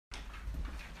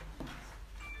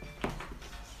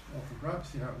Right,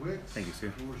 see how it works. Thank you, sir.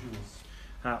 The floor is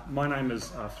yours. My name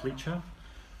is Fletcher.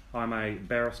 I'm a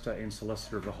barrister and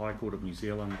solicitor of the High Court of New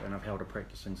Zealand, and I've held a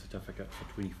practicing certificate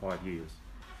for 25 years.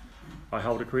 I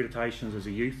hold accreditations as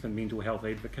a youth and mental health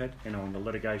advocate, and I'm on the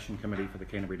litigation committee for the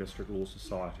Canterbury District Law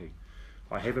Society.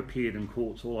 I have appeared in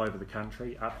courts all over the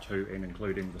country, up to and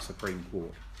including the Supreme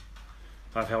Court.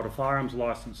 I've held a firearms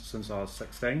licence since I was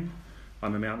 16.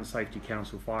 I'm a Mountain Safety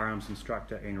Council firearms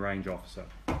instructor and range officer.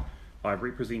 I've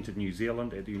represented New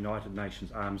Zealand at the United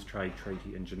Nations Arms Trade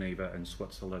Treaty in Geneva and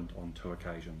Switzerland on 2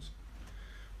 occasions.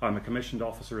 I'm a commissioned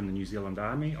officer in the New Zealand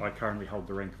Army. I currently hold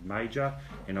the rank of Major,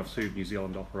 and I've served New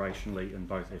Zealand operationally in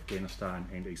both Afghanistan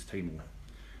and East Timor.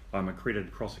 I'm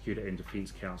accredited prosecutor and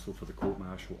defence counsel for the Court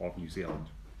Martial of New Zealand.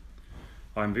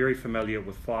 I'm very familiar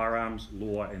with firearms,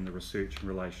 law and the research in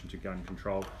relation to gun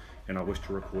control, and I wish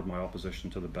to record my opposition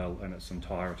to the bill in its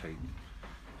entirety.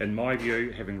 In my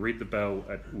view, having read the bill,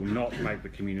 it will not make the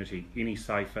community any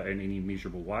safer in any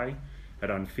measurable way. It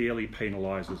unfairly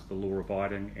penalises the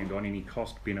law-abiding, and on any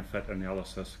cost-benefit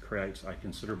analysis creates a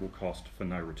considerable cost for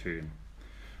no return.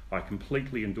 I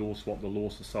completely endorse what the Law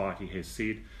Society has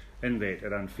said, in that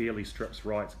it unfairly strips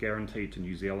rights guaranteed to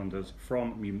New Zealanders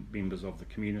from members of the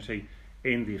community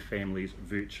and their families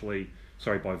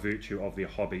by virtue of their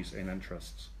hobbies and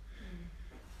interests.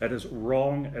 It is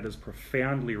wrong, it is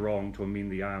profoundly wrong to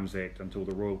amend the Arms Act until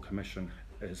the Royal Commission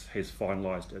has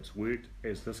finalised its work,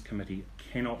 as this committee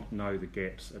cannot know the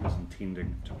gaps it is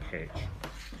intending to patch.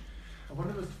 I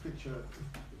wonder, Mr. Fletcher,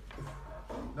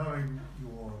 if knowing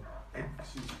your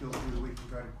advocacy skills, whether we can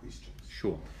go to questions.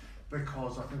 Sure.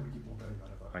 Because I think we get more value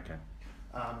out of it. Okay.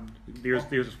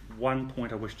 There's one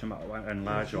point I wish to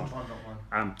enlarge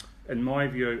on. In my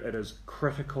view, it is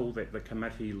critical that the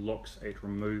committee looks at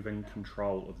removing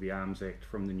control of the Arms Act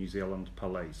from the New Zealand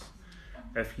Police.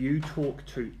 If you talk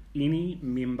to any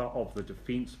member of the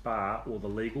Defence Bar or the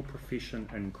legal profession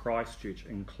in Christchurch,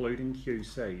 including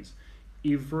QCs,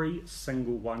 every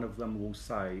single one of them will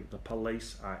say the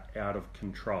police are out of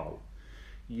control.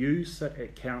 You sit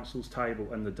at council's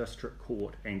table in the district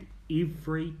court and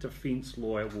every defence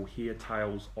lawyer will hear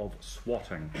tales of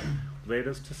swatting. That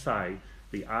is to say,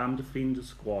 the armed defender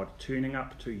squad turning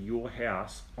up to your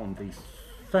house on the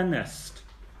thinnest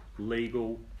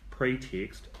legal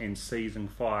pretext and seizing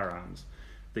firearms.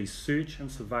 The search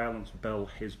and surveillance bill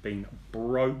has been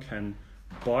broken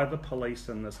by the police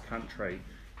in this country,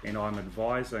 and I'm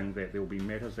advising that there will be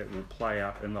matters that will play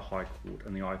out in the High Court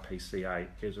and the IPCA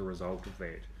as a result of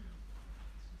that.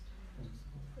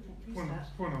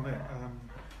 Point on that.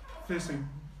 Firstly,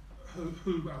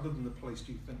 who other than the police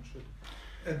do you think should,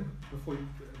 and before you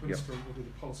administer will do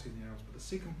the policy in the arms, but the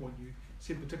second point you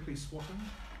said particularly swatting?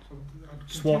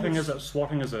 Swatting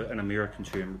is an American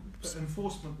term. But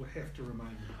enforcement would have to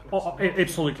remain with the police. Oh,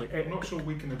 absolutely. I'm not sure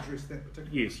we can address that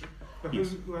particular issue. But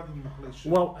yes. Who other than the police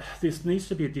should? Well, there needs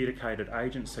to be a dedicated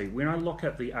agency. When I look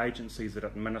at the agencies that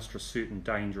administer certain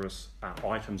dangerous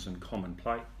items in common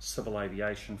play, civil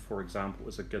aviation, for example,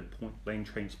 is a good point. Land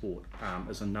transport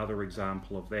is another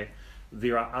example of that.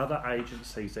 There are other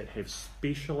agencies that have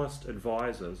specialist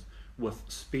advisors with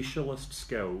specialist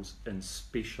skills in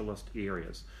specialist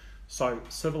areas. So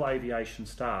civil aviation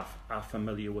staff are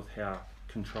familiar with how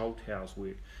control towers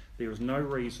work. There is no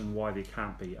reason why there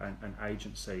can't be an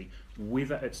agency,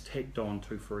 whether it's tacked on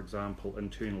to, for example,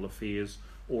 internal affairs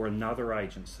or another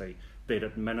agency that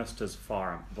administers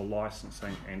firearm, the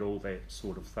licensing and all that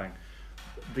sort of thing.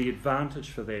 The advantage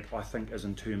for that, I think, is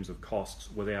in terms of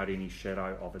costs, without any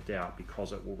shadow of a doubt,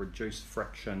 because it will reduce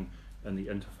friction in the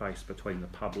interface between the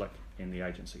public and the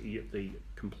agency. Yet the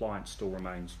compliance still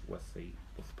remains with the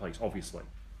police, obviously.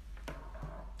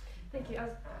 Thank you. I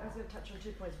was going to touch on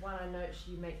 2 points. One, I note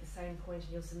you make the same point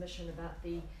in your submission about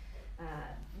the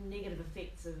negative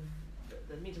effects of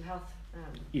the mental health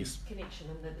yes. connection,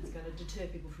 and that it's going to deter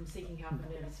people from seeking help in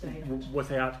an early stage.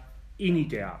 Without any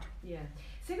doubt. Yeah.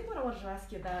 Second point I wanted to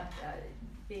ask you about,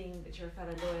 being that you're a fellow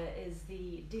lawyer, is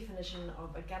the definition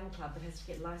of a gun club that has to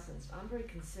get licensed. I'm very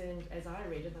concerned, as I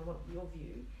read it, and I want your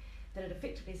view, that it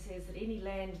effectively says that any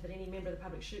land that any member of the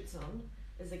public shoots on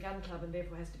is a gun club and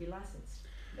therefore has to be licensed.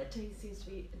 That seems to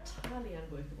be entirely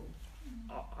unworkable.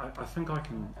 I think I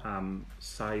can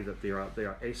say that there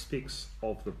are aspects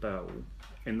of the bill,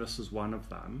 and this is one of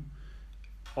them.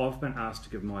 I've been asked to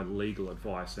give my legal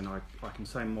advice, and I can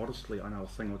say modestly I know a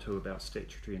thing or two about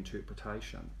statutory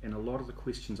interpretation, and a lot of the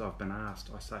questions I've been asked,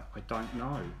 I say I don't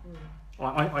know.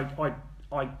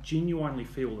 I genuinely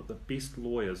feel that the best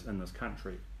lawyers in this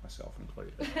country, myself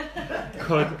included,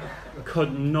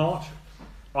 could not,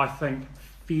 I think,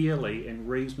 fairly and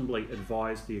reasonably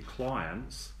advise their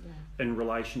clients in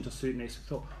relation to certain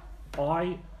aspects.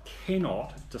 I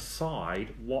cannot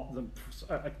decide what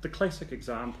the classic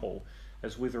example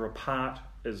is whether a part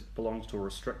belongs to a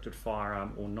restricted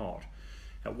firearm or not.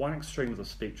 At one extreme of the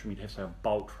spectrum, you'd have to say a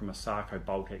bolt from a Sarco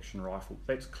bolt-action rifle.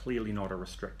 That's clearly not a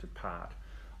restricted part.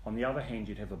 On the other hand,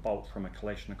 you'd have a bolt from a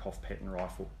Kalashnikov pattern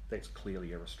rifle. That's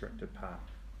clearly a restricted part.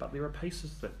 But there are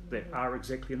pieces that are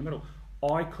exactly in the middle.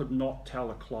 I could not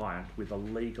tell a client whether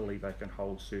legally they can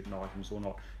hold certain items or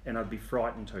not, and I'd be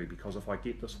frightened to, because if I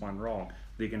get this one wrong,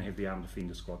 they're going to have the Armed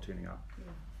Defender Squad turning up.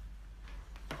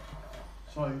 Yeah.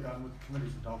 So, with the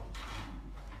committee's indulgence,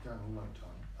 going a long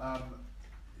time,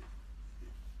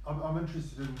 I'm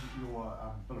interested in your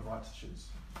Bill of Rights issues.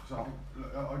 So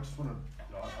I just want to,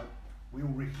 we all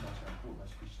recognise how important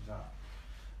those questions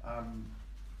are.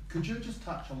 Could you just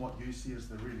touch on what you see as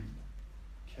the really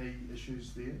key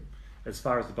issues there? As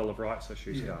far as the Bill of Rights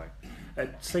issues go,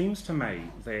 it seems to me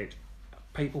that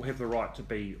people have the right to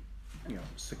be,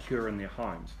 secure in their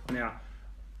homes. Now,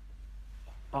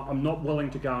 I'm not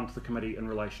willing to go into the committee in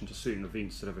relation to certain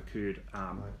events that have occurred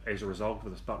as a result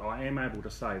of this, but I am able to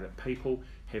say that people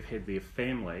have had their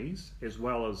families, as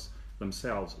well as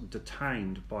themselves,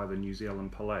 detained by the New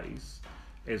Zealand Police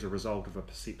as a result of a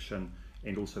perception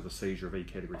and also the seizure of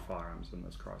E-category firearms in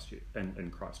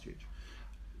Christchurch.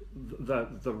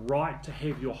 The right to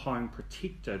have your home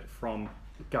protected from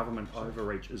government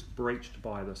overreach is breached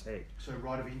by this Act. So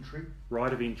right of entry?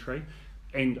 Right of entry,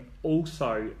 and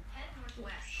also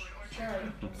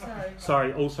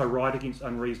also right against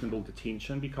unreasonable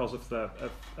detention, because if the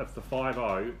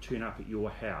 5-0 turn up at your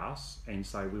house and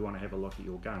say we want to have a look at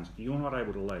your guns, you're not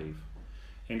able to leave.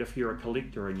 And if you're a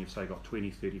collector and you've say got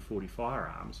 20, 30, 40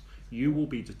 firearms, you will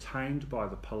be detained by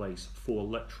the police for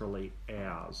literally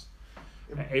hours,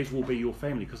 as will be your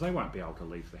family, because they won't be able to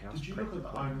leave the house. Did you look at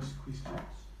the onus questions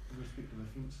in respect of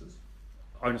offences?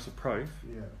 Onus of proof?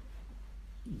 Yeah.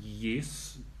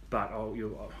 Yes, but okay,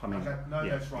 no, yeah,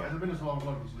 that's right. yeah. There's been a lot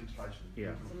of these legislation. Yeah.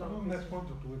 On that point,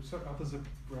 Dr. Webb, so others have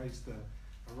raised the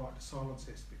right to silence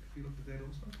aspect. Have you looked at that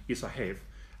also? Yes, I have.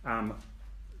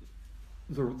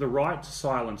 The right to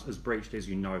silence is breached, as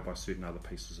you know, by certain other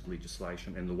pieces of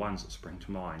legislation, and the ones that spring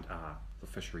to mind are the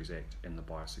Fisheries Act and the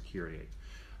Biosecurity Act.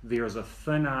 There is a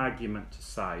thin argument to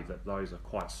say that those are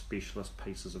quite specialist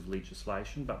pieces of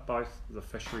legislation, but both the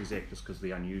Fisheries Act is because of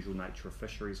the unusual nature of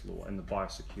fisheries law, and the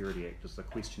Biosecurity Act is the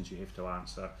questions you have to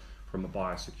answer from a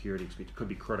biosecurity perspective. Could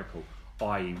be critical,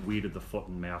 i.e. where did the foot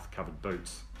and mouth covered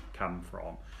boots come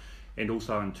from? And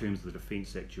also in terms of the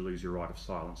Defence Act, you lose your right of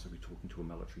silence if you're talking to a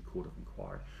military court of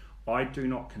inquiry. I do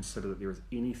not consider that there is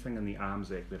anything in the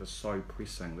Arms Act that is so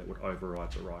pressing that would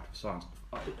override the right of silence.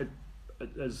 It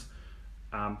is...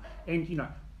 and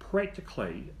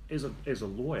practically, as a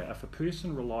lawyer, if a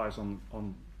person relies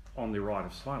on their right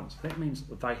of silence, that means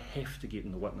that they have to get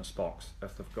in the witness box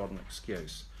if they've got an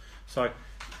excuse. So,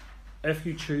 if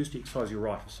you choose to exercise your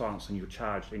right of silence and you're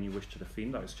charged and you wish to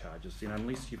defend those charges, then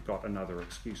unless you've got another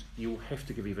excuse, you'll have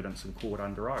to give evidence in court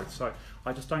under oath. So,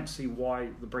 I just don't see why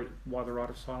the right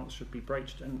of silence should be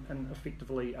breached in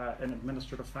effectively an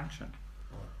administrative function.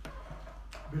 Right.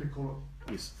 Better call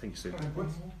it. Yes, thank you, sir.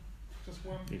 Just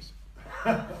one. Yes.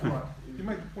 Right. You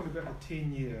make the point about the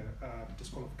 10-year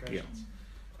disqualifications.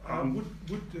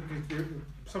 Yeah.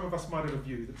 Some of us might have a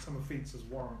view that some offences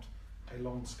warrant a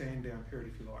long stand-down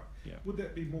period, if you like. Yeah. Would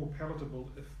that be more palatable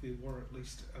if there were at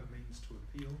least a means to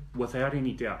appeal? Without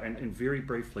any doubt. And very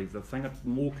briefly, the thing that's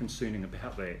more concerning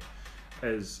about that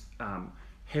is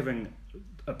having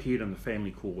appeared in the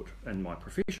family court in my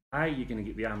profession. A, you're going to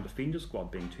get the Armed Defender Squad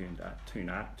being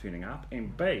turning up,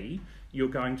 and B, you're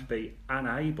going to be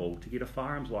unable to get a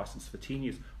firearms licence for 10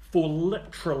 years for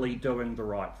literally doing the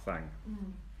right thing.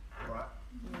 Right.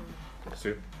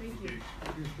 Sir. Thank you.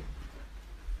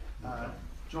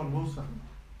 John Wilson.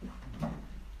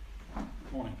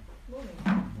 Morning. Morning.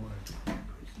 Morning.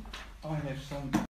 I have some